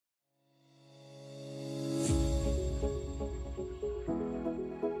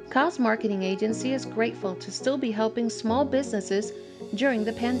CosMarketing Agency is grateful to still be helping small businesses during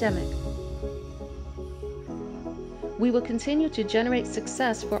the pandemic. We will continue to generate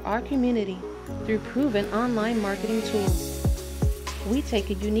success for our community through proven online marketing tools. We take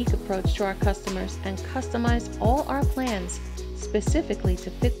a unique approach to our customers and customize all our plans specifically to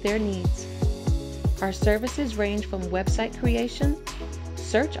fit their needs. Our services range from website creation,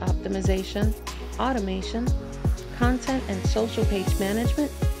 search optimization, automation, content and social page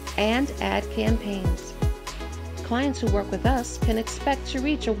management, and ad campaigns. Clients who work with us can expect to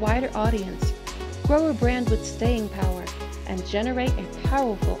reach a wider audience, grow a brand with staying power, and generate a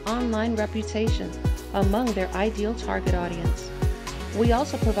powerful online reputation among their ideal target audience. We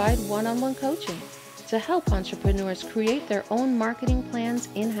also provide one-on-one coaching to help entrepreneurs create their own marketing plans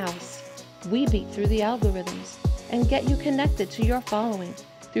in-house. We beat through the algorithms and get you connected to your following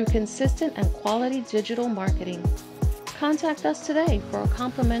through consistent and quality digital marketing. Contact us today for a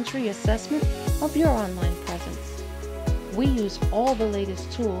complimentary assessment of your online presence. We use all the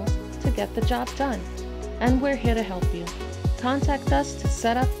latest tools to get the job done, and we're here to help you. Contact us to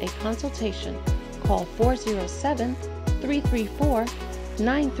set up a consultation. Call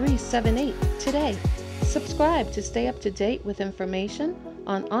 407-334-9378 today. Subscribe to stay up to date with information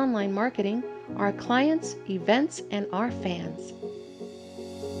on online marketing, our clients, events, and our fans.